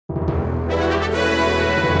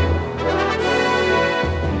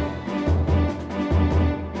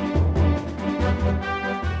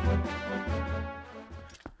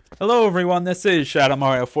Hello everyone, this is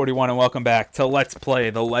ShadowMario41 and welcome back to Let's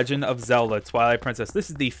Play The Legend of Zelda Twilight Princess.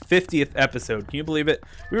 This is the 50th episode, can you believe it?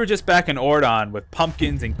 We were just back in Ordon with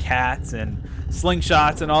pumpkins and cats and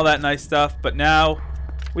slingshots and all that nice stuff, but now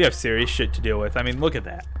we have serious shit to deal with. I mean, look at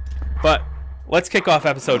that. But let's kick off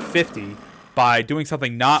episode 50 by doing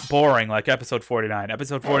something not boring like episode 49.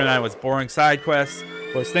 Episode 49 was boring side quests,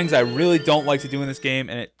 was things I really don't like to do in this game,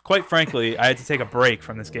 and quite frankly, I had to take a break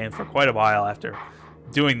from this game for quite a while after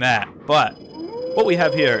doing that. But what we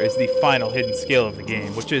have here is the final hidden skill of the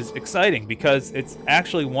game, which is exciting because it's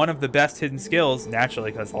actually one of the best hidden skills,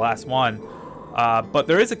 naturally because the last one, but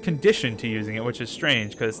there is a condition to using it, which is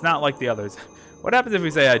strange because it's not like the others. What happens if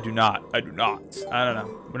we say I do not? I do not. I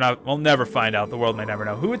don't know. We'll never find out. The world may never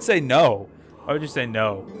know. Who would say no? Why would you say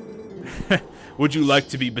no? Would you like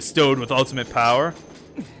to be bestowed with ultimate power?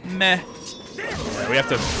 Meh. Yeah, we have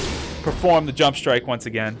to perform the jump strike once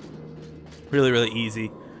again. Really, really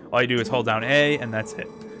easy. All you do is hold down A, and that's it.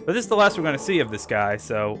 But this is the last we're going to see of this guy,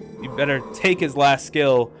 so you better take his last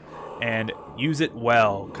skill and use it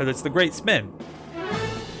well, because it's the Great Spin.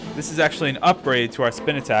 This is actually an upgrade to our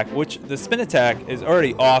spin attack, which the spin attack is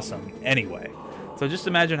already awesome anyway. So just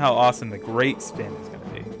imagine how awesome the Great Spin is going to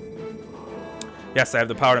be. Yes, I have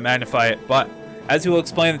the power to magnify it, but as he will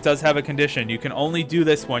explain, it does have a condition. You can only do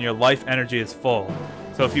this when your life energy is full.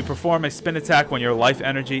 So if you perform a spin attack when your life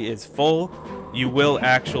energy is full, you will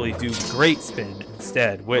actually do Great Spin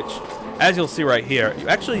instead, which, as you'll see right here,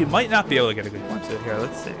 you might not be able to get a good glimpse of it here.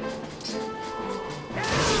 Let's see.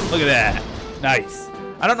 Look at that. Nice.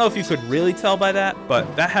 I don't know if you could really tell by that,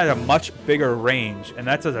 but that had a much bigger range, and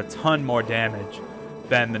that does a ton more damage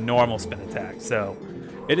than the normal spin attack. So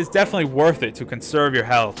it is definitely worth it to conserve your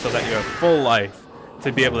health so that you have full life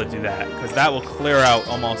to be able to do that, because that will clear out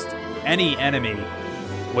almost any enemy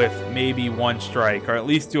with maybe one strike, or at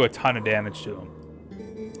least do a ton of damage to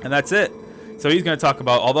him. And that's it. So he's going to talk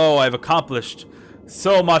about, although I've accomplished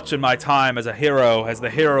so much in my time as a hero, as the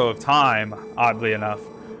hero of time, oddly enough,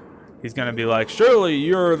 he's going to be like, surely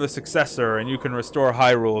you're the successor and you can restore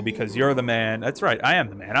Hyrule because you're the man. That's right, I am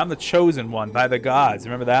the man. I'm the chosen one by the gods.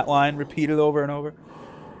 Remember that line repeated over and over?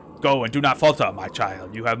 Go and do not falter, my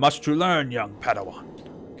child. You have much to learn, young Padawan.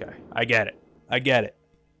 Okay, I get it. I get it.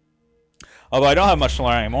 Although I don't have much to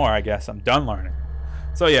learn anymore, I guess. I'm done learning.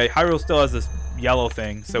 So yeah, Hyrule still has this yellow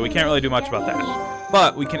thing, so we can't really do much about that.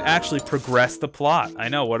 But we can actually progress the plot. I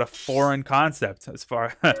know, what a foreign concept. As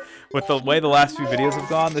far with the way the last few videos have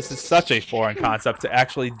gone, this is such a foreign concept to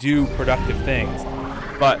actually do productive things.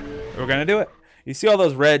 But we're going to do it. You see all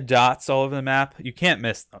those red dots all over the map? You can't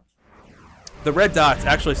miss them. The red dots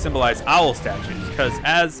actually symbolize owl statues, because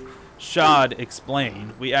as Shad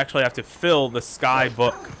explained, we actually have to fill the sky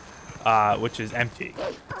book, which is empty.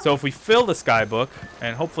 So if we fill the sky book,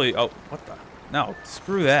 and hopefully, oh, what the, no,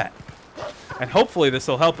 screw that. And hopefully this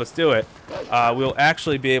will help us do it, we'll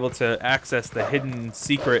actually be able to access the hidden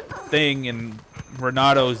secret thing in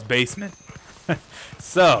Renado's basement.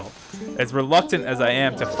 So, as reluctant as I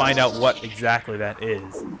am to find out what exactly that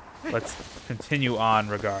is, let's continue on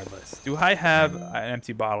regardless. Do I have an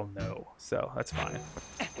empty bottle? No. So, that's fine.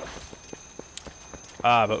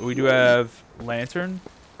 But we do have lantern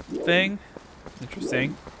thing.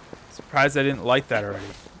 Interesting. Surprised I didn't light that already.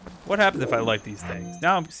 What happens if I light these things?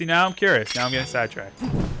 Now I'm curious. Now I'm getting sidetracked.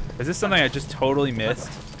 Is this something I just totally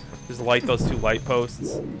missed? Just light those two light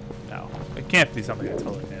posts? No. It can't be something I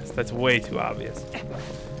totally missed. That's way too obvious.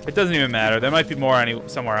 It doesn't even matter. There might be more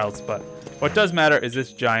somewhere else, but what does matter is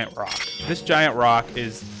this giant rock. This giant rock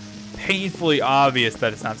is painfully obvious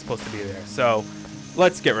that it's not supposed to be there. So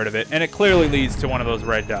let's get rid of it. And it clearly leads to one of those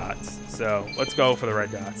red dots. So let's go for the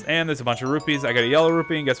red dots. And there's a bunch of rupees. I got a yellow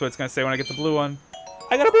rupee, and guess what it's going to say when I get the blue one?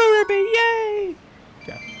 I got a blue rupee! Yay!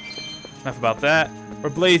 Okay. Enough about that. We're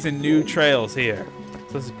blazing new trails here.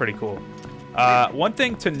 So this is pretty cool. One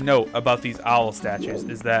thing to note about these owl statues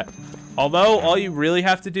is that although all you really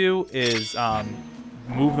have to do is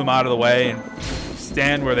move them out of the way and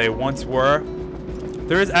stand where they once were,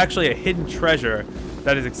 there is actually a hidden treasure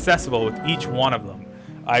that is accessible with each one of them.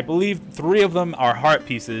 I believe 3 of them are heart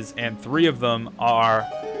pieces and 3 of them are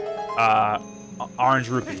orange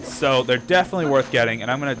rupees. So they're definitely worth getting, and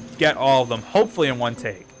I'm going to get all of them, hopefully in one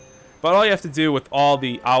take. But all you have to do with all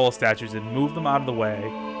the owl statues is move them out of the way.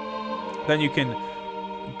 Then you can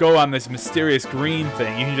go on this mysterious green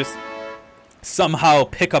thing. You can just somehow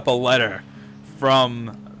pick up a letter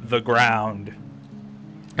from the ground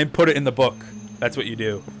and put it in the book. That's what you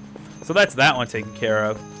do. So that's that one taken care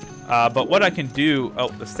of. But what I can do... Oh,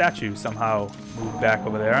 the statue somehow moved back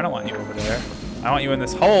over there. I don't want you over there. I want you in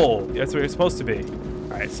this hole. That's where you're supposed to be.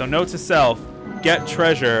 Alright, so note to self. Get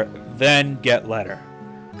treasure, then get letter.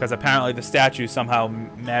 because apparently the statue somehow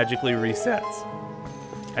magically resets.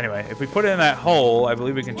 Anyway, if we put it in that hole, I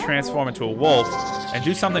believe we can transform into a wolf and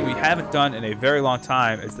do something we haven't done in a very long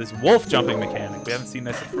time. Is this wolf jumping mechanic. We haven't seen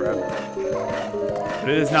this in forever. But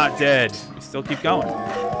it is not dead. We still keep going.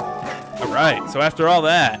 Alright, so after all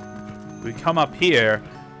that, we come up here,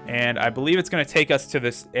 and I believe it's going to take us to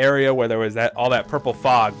this area where there was all that purple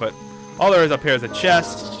fog, but all there is up here is a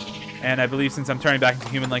chest, and I believe since I'm turning back into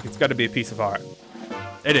Human Link, it's got to be a piece of art.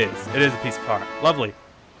 It is. It is a piece of art. Lovely.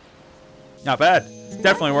 Not bad.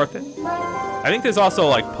 Definitely worth it. I think there's also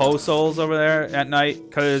like Poe souls over there at night,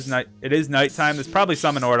 because it is nighttime. There's probably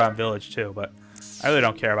some in Ordon Village too, but I really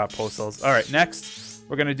don't care about Poe souls. All right, next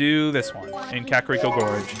we're gonna do this one in Kakariko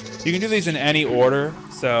Gorge. You can do these in any order,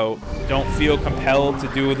 so don't feel compelled to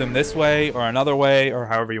do them this way or another way or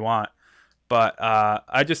however you want. But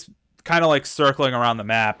I just kind of like circling around the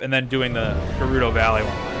map and then doing the Gerudo Valley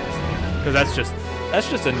one, because that's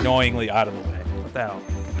just annoyingly out of the way. What the hell?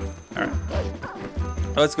 All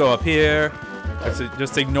right, let's go up here. Let's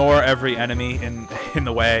just ignore every enemy in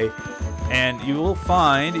the way, and you will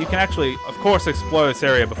find you can actually, of course, explore this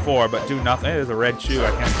area before, but do nothing. Hey, there's a red shoe.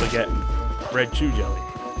 I can actually get red shoe jelly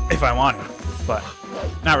if I wanted, but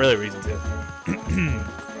not really a reason to.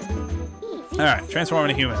 All right, transform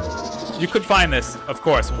into human. You could find this, of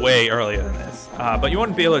course, way earlier than this, but you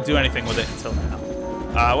wouldn't be able to do anything with it until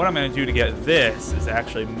now. What I'm going to do to get this is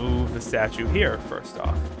actually move the statue here first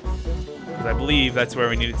off, because I believe that's where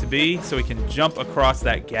we need it to be, so we can jump across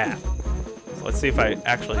that gap. So let's see if I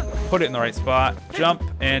actually put it in the right spot. Jump,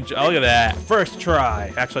 and oh, look at that. First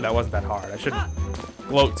try. Actually, that wasn't that hard. I shouldn't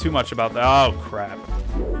gloat too much about that. Oh, crap.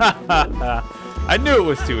 I knew it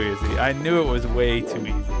was too easy. I knew it was way too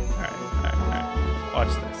easy. All right. Watch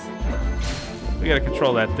this. We got to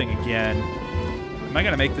control that thing again. Am I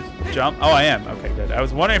going to make this jump? Oh, I am. Okay, good. I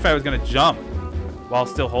was wondering if I was going to jump while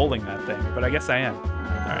still holding that thing, but I guess I am. All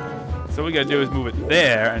right. So what we got to do is move it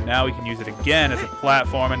there, and now we can use it again as a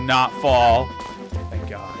platform and not fall. Thank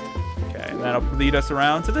God. Okay, and that'll lead us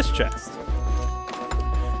around to this chest.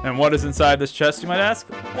 And what is inside this chest, you might ask?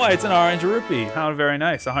 Why, it's an orange rupee. How very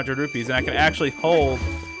nice. 100 rupees. And I can actually hold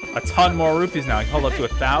a ton more rupees now. I can hold up to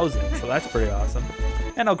 1,000, so that's pretty awesome.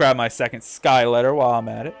 And I'll grab my second sky letter while I'm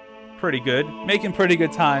at it. Pretty good. Making pretty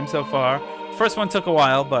good time so far. First one took a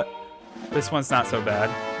while, but this one's not so bad.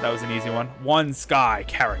 That was an easy one. One sky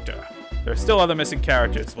character. There's still other missing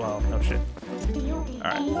characters. Well, no shit.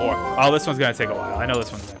 Alright. Oh, this one's going to take a while. I know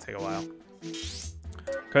this one's going to take a while.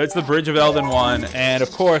 Because it's the Bridge of Elden one. And,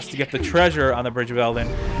 of course, to get the treasure on the Bridge of Elden,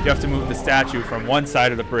 you have to move the statue from one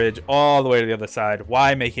side of the bridge all the way to the other side.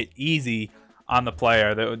 Why make it easy on the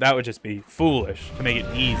player? That would just be foolish to make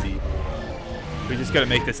it easy. We just got to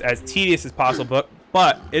make this as tedious as possible.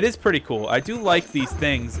 But it is pretty cool. I do like these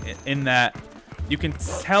things in that you can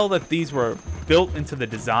tell that these were built into the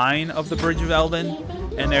design of the Bridge of Elden,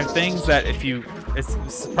 and they're things that if you,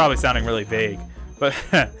 it's probably sounding really vague, but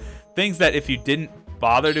things that if you didn't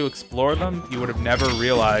bother to explore them, you would have never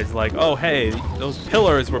realized, like, oh hey, those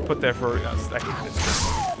pillars were put there for,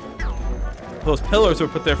 those pillars were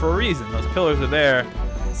put there for a reason. Those pillars are there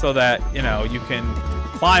so that, you know, you can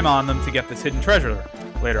climb on them to get this hidden treasure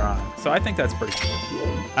later on. So I think that's pretty cool.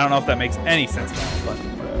 I don't know if that makes any sense at all, but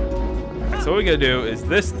whatever. So what we gotta do is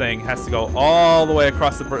this thing has to go all the way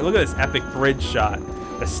across the bridge. Look at this epic bridge shot.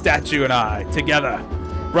 The statue and I, together,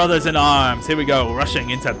 brothers in arms. Here we go, rushing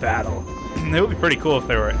into battle. It would be pretty cool if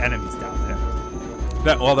there were enemies down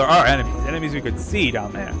there. Well, there are enemies we could see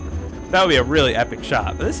down there. That would be a really epic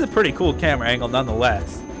shot. But this is a pretty cool camera angle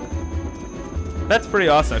nonetheless. That's pretty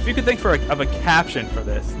awesome. If you could think of a caption for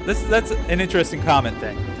this, that's an interesting comment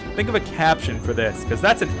thing. Think of a caption for this, because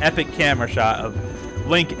that's an epic camera shot of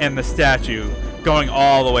Link and the statue going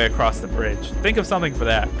all the way across the bridge. Think of something for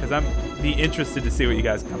that, because I'm be interested to see what you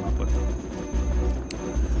guys come up with.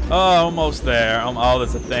 Oh, almost there. Oh,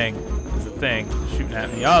 there's a thing. There's a thing shooting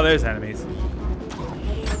at me. Oh, there's enemies.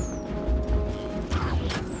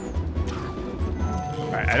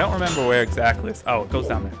 Alright, I don't remember where exactly this. Oh, it goes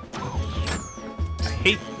down there. I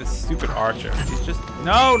hate this stupid archer. He's just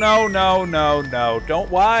no.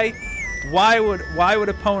 Don't why would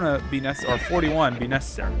Epona be necessary, or 41 be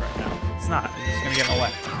necessary right now? It's not. It's just gonna get in the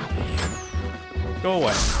way. Go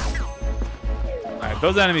away. Alright,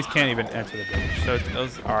 those enemies can't even enter the village, so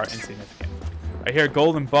those are insignificant. I hear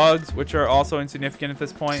golden bugs, which are also insignificant at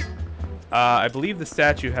this point. I believe the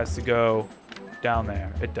statue has to go down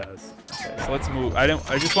there. It does. Okay, so let's move. I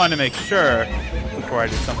just wanted to make sure before I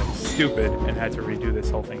did something stupid and had to redo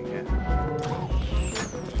this whole thing again.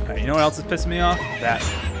 Alright, you know what else is pissing me off? That.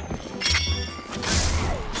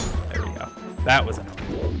 There we go. That was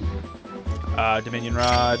annoying. Dominion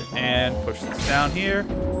Rod, and push this down here.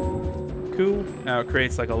 Cool. Now it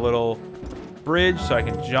creates like a little bridge so I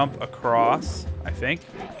can jump across, I think.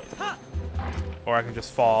 Or I can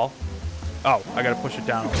just fall. Oh, I gotta push it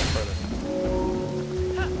down a little further.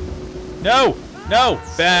 No! No!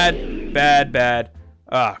 Bad. Bad, bad.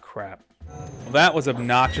 Ah, crap. Well, that was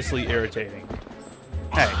obnoxiously irritating.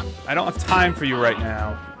 Hey, I don't have time for you right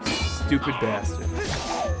now. Stupid bastard.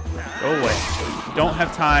 Go away. Don't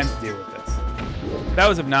have time to deal with this. That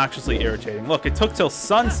was obnoxiously irritating. Look, it took till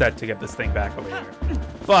sunset to get this thing back over here.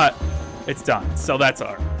 But it's done, so that's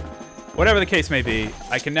art. Whatever the case may be,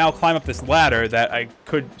 I can now climb up this ladder that I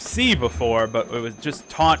could see before, but it would just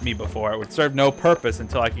taunt me before. It would serve no purpose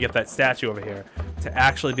until I could get that statue over here to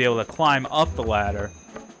actually be able to climb up the ladder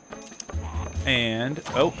and,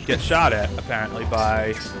 oh, get shot at, apparently,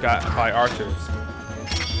 by archers.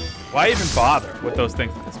 Why even bother with those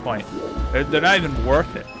things at this point? They're not even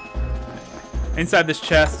worth it. Inside this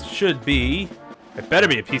chest should be, it better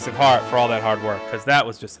be a piece of heart for all that hard work, because that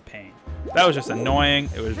was just a pain. That was just annoying.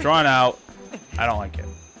 It was drawn out. I don't like it.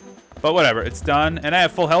 But whatever, it's done. And I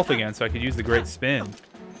have full health again, so I could use the Great Spin.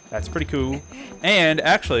 That's pretty cool. And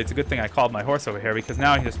actually, it's a good thing I called my horse over here, because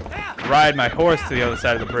now I can just ride my horse to the other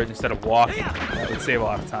side of the bridge instead of walking. That would save a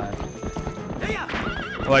lot of time.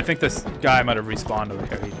 Well, I think this guy might have respawned over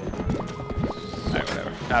here. He did. Alright,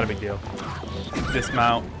 whatever. Not a big deal.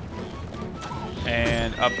 Dismount.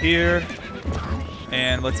 And up here.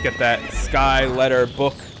 And let's get that sky letter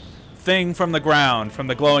book thing from the ground, from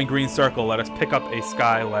the glowing green circle. Let us pick up a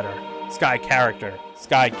sky letter. Sky character.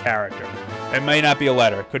 Sky character. It may not be a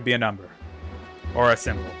letter. It could be a number. Or a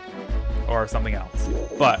symbol. Or something else.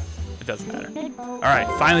 But it doesn't matter. Alright,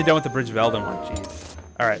 finally done with the Bridge of Elden one. Jeez.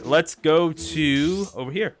 Alright, let's go to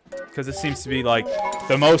over here. Because this seems to be like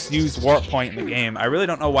the most used warp point in the game. I really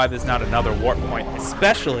don't know why there's not another warp point,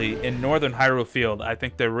 especially in northern Hyrule Field. I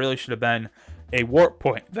think there really should have been a warp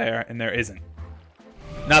point there, and there isn't.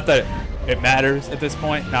 Not that it matters at this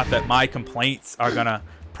point, not that my complaints are gonna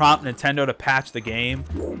prompt Nintendo to patch the game,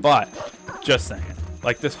 but just saying.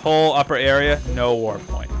 Like this whole upper area, no warp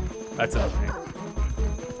point. That's annoying.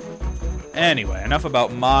 Anyway, enough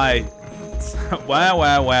about my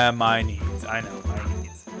my needs. I know, my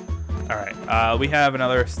needs. Alright, we have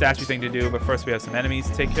another statue thing to do, but first we have some enemies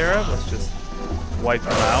to take care of. Let's just wipe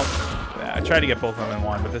them out. I tried to get both of them in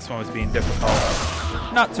one, but this one was being difficult.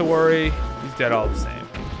 Not to worry, he's dead all the same.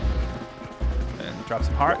 And drop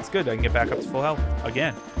some hearts. Good, I can get back up to full health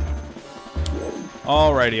again.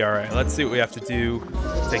 Alrighty, alright. Let's see what we have to do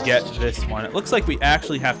to get this one. It looks like we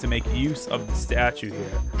actually have to make use of the statue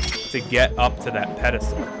here to get up to that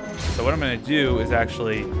pedestal. So what I'm going to do is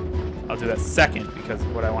actually, I'll do that second, because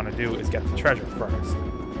what I want to do is get the treasure first.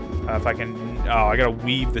 If I can, oh, I got to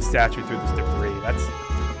weave the statue through this debris.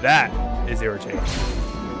 That is irritating.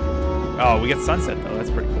 Oh, we get sunset though. That's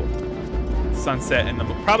pretty cool. Sunset in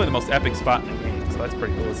probably the most epic spot in the game. So that's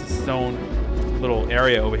pretty cool. It's a stone little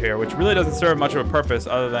area over here, which really doesn't serve much of a purpose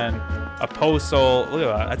other than a Poe soul. Look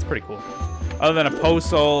at that. That's pretty cool. Other than a Poe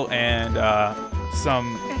soul and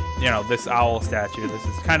some, you know, this owl statue. This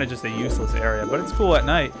is kind of just a useless area, but it's cool at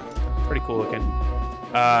night. Pretty cool looking.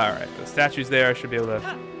 All right, the statue's there. I should be able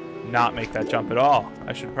to not make that jump at all.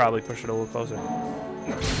 I should probably push it a little closer.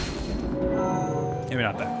 Maybe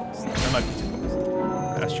not that close. That might be too close.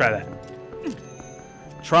 Right, let's try that.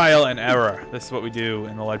 Trial and error. This is what we do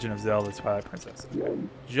in The Legend of Zelda Twilight Princess. Okay.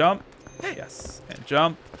 Jump. Yes. And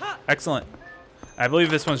jump. Excellent. I believe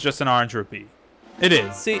this one's just an orange rupee. It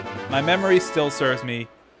is. See, my memory still serves me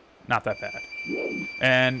not that bad.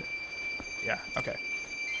 And, yeah, okay.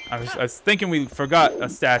 I was thinking we forgot a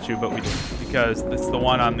statue, but we didn't. Because it's the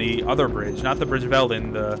one on the other bridge. Not the Bridge of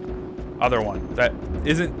Elden, the other one. That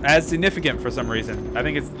isn't as significant for some reason. I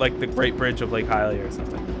think it's like the Great Bridge of Lake Hylia or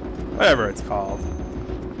something. Whatever it's called.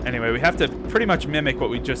 Anyway, we have to pretty much mimic what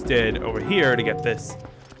we just did over here to get this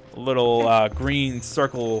little green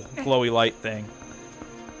circle glowy light thing.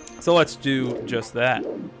 So let's do just that.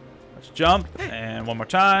 Let's jump, and one more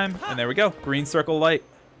time, and there we go. Green circle light.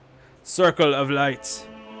 Circle of light.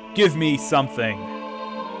 Give me something.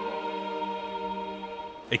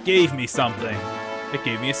 It gave me something. It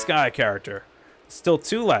gave me a sky character. Still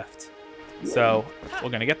 2 left. So we're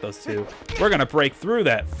going to get those 2. We're going to break through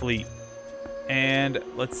that fleet. And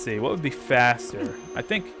let's see, what would be faster? I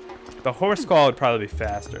think the horse call would probably be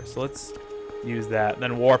faster. So let's use that.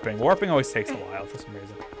 Then warping. Warping always takes a while for some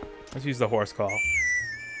reason. Let's use the horse call.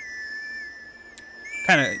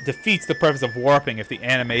 Kind of defeats the purpose of warping if the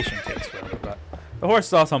animation takes forever. But the horse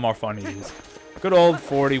is also more fun to use. Good old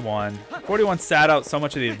 41. 41 sat out so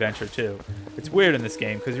much of the adventure too. It's weird in this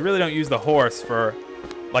game because you really don't use the horse for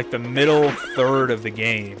like the middle third of the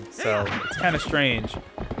game. So it's kind of strange,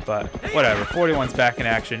 but whatever. 41's back in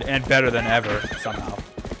action and better than ever somehow.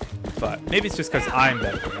 But maybe it's just because I'm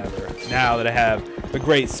better than ever. Now that I have the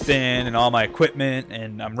great spin and all my equipment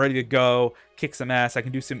and I'm ready to go, kick some ass, I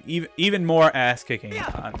can do some even more ass kicking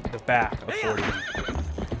on the back of 41.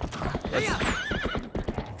 Let's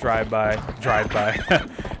drive-by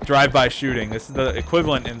shooting. This is the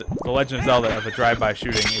equivalent in The Legend of Zelda of a drive-by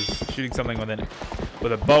shooting, is shooting something with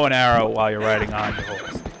a bow and arrow while you're riding on your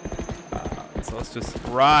horse. So let's just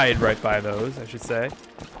ride right by those, I should say.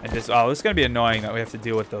 And just, oh, this is going to be annoying that we have to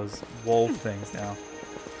deal with those wolf things now.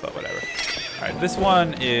 But whatever. Alright, this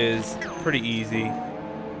one is pretty easy.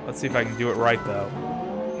 Let's see if I can do it right, though.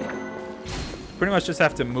 Pretty much just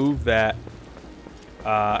have to move that.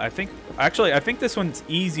 I think this one's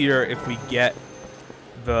easier if we get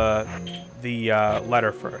the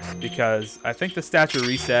letter first, because I think the statue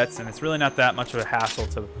resets, and it's really not that much of a hassle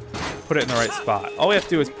to put it in the right spot. All we have to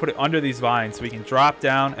do is put it under these vines so we can drop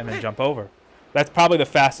down and then jump over. That's probably the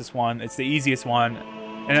fastest one. It's the easiest one.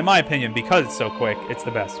 And in my opinion, because it's so quick, it's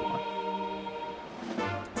the best one.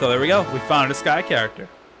 So there we go. We found a sky character.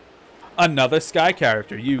 Another sky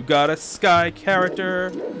character. You got a sky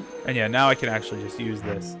character. And yeah, now I can actually just use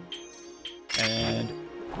this. And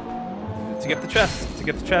to get the chest,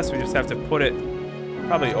 we just have to put it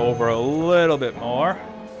probably over a little bit more.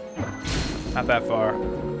 Not that far.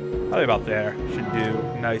 Probably about there. Should do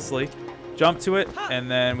nicely. Jump to it, and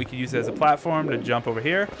then we can use it as a platform to jump over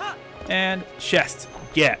here. And chest.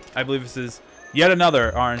 Get. I believe this is yet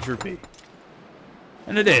another orange rupee.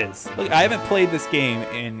 And it is. Look, I haven't played this game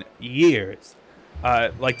in years.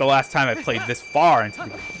 Like the last time I played this far into the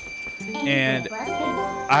game. And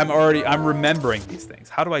I'm remembering these things.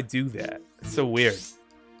 How do I do that? It's so weird.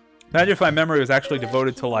 Imagine if my memory was actually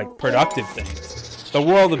devoted to like productive things. The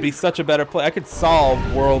world would be such a better place. I could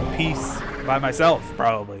solve world peace by myself,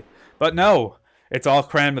 probably. But no, it's all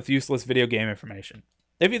crammed with useless video game information.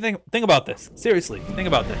 If you think about this, seriously, think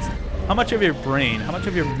about this. How much of your brain, how much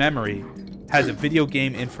of your memory has a video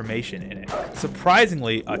game information in it?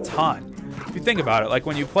 Surprisingly, a ton. If you think about it, like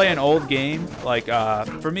when you play an old game, like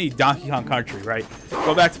for me, Donkey Kong Country, right?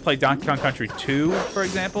 Go back to play Donkey Kong Country 2, for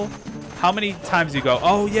example. How many times you go,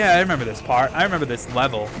 oh yeah, I remember this part, I remember this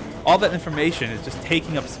level. All that information is just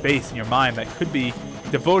taking up space in your mind that could be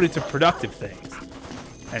devoted to productive things.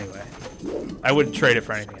 Anyway, I wouldn't trade it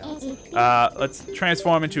for anything else. Let's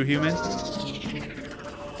transform into a human.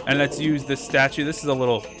 And let's use this statue. This is a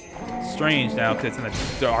little strange now because it's in the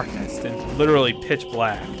darkness and literally pitch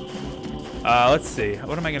black. Let's see.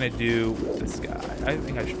 What am I going to do with this guy? I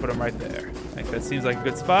think I should put him right there. I think that seems like a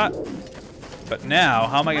good spot. But now,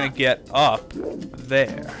 how am I going to get up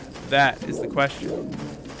there? That is the question.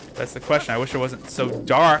 That's the question. I wish it wasn't so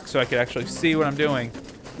dark so I could actually see what I'm doing.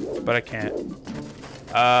 But I can't.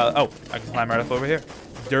 Oh, I can climb right up over here.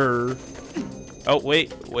 Durr. Oh,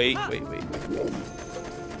 wait.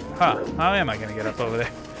 Huh, how am I gonna get up over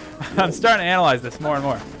there? I'm starting to analyze this more and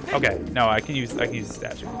more. Okay, no, I can use the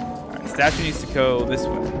statue. Alright, statue needs to go this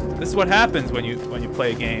way. This is what happens when you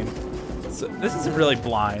play a game. So, this is really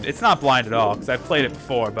blind. It's not blind at all, because I've played it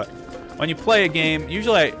before, but when you play a game,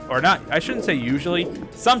 usually, I shouldn't say usually,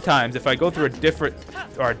 sometimes if I go through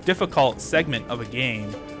a difficult segment of a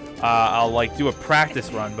game, I'll like do a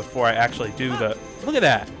practice run before I actually do the... Look at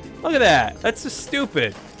that. Look at that. That's just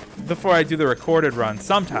stupid. Before I do the recorded run,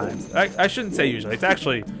 sometimes. I shouldn't say usually. It's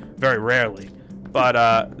actually very rarely.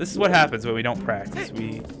 But this is what happens when we don't practice.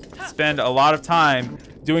 We spend a lot of time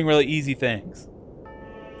doing really easy things.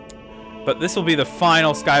 But this will be the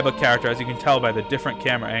final Skybook character, as you can tell by the different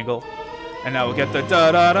camera angle. And now we'll get the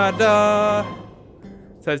da-da-da-da.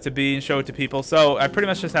 Set it to B and show it to people. So I pretty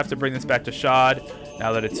much just have to bring this back to Shad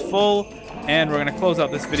now that it's full. And we're going to close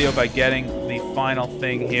out this video by getting the final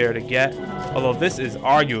thing here to get. Although this is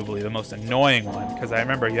arguably the most annoying one, because I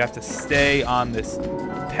remember you have to stay on this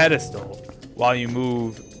pedestal while you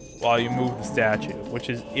move the statue, which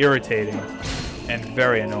is irritating and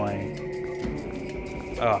very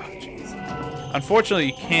annoying. Oh, jeez. Unfortunately,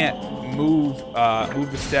 you can't move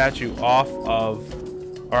the statue off of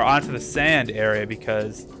or onto the sand area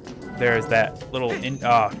because there's that little oh,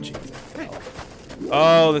 jeez, I fell.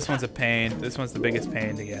 Oh, this one's a pain. This one's the biggest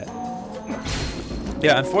pain to get.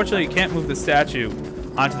 Yeah, unfortunately, you can't move the statue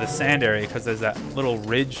onto the sand area because there's that little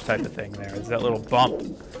ridge type of thing there. There's that little bump.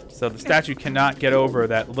 So the statue cannot get over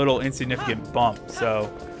that little insignificant bump. So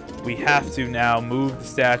we have to now move the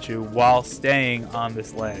statue while staying on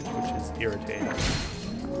this ledge, which is irritating.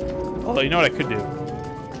 Although, you know what I could do?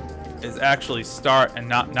 Is actually start and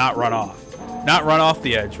not run off. Not run off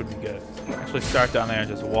the edge would be good. Actually start down there and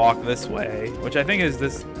just walk this way, which I think is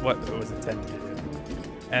this what it was intended to do.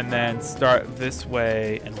 And then start this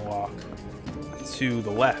way and walk to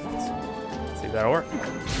the left. See if that'll work.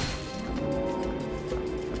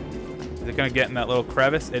 Is it gonna get in that little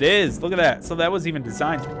crevice? It is, look at that. So that was even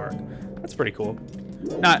designed to work. That's pretty cool.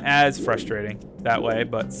 Not as frustrating that way,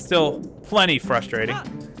 but still plenty frustrating. All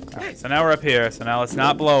right, so now we're up here. So now let's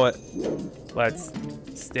not blow it. Let's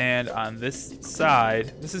stand on this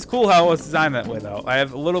side. This is cool how it was designed that way, though. I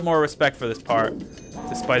have a little more respect for this part,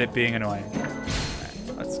 despite it being annoying. All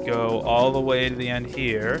right, let's go all the way to the end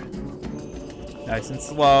here. Nice and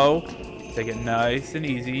slow. Take it nice and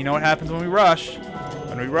easy. You know what happens when we rush?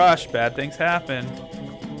 When we rush, bad things happen.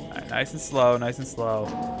 All right, nice and slow, nice and slow.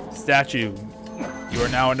 Statue, you are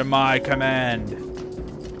now under my command.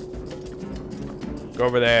 Go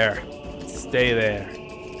over there. Stay there.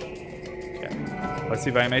 Okay. Let's see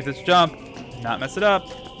if I can make this jump. Not mess it up.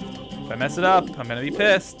 If I mess it up, I'm gonna be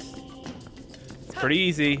pissed. It's pretty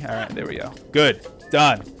easy. All right, there we go. Good.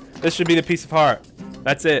 Done. This should be the piece of heart.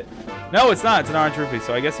 That's it. No, it's not. It's an orange rupee,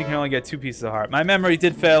 so I guess you can only get 2 pieces of heart. My memory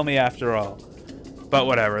did fail me after all. But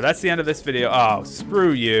whatever. That's the end of this video. Oh,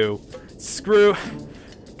 screw you. Screw...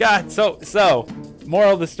 God, so,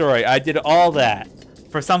 moral of the story. I did all that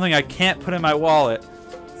for something I can't put in my wallet.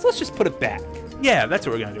 So let's just put it back. Yeah, that's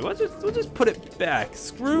what we're going to do. We'll just put it back.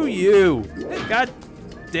 Screw you. God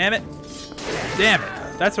damn it. Damn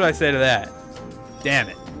it. That's what I say to that. Damn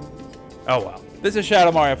it. Oh, well. This is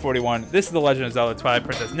Shadow Mario 41. This is The Legend of Zelda Twilight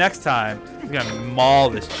Princess. Next time, we're going to maul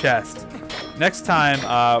this chest. Next time,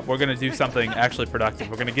 we're going to do something actually productive.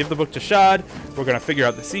 We're going to give the book to Shad. We're going to figure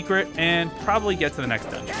out the secret and probably get to the next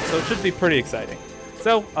dungeon. So it should be pretty exciting.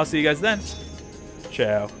 So I'll see you guys then.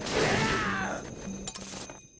 Ciao.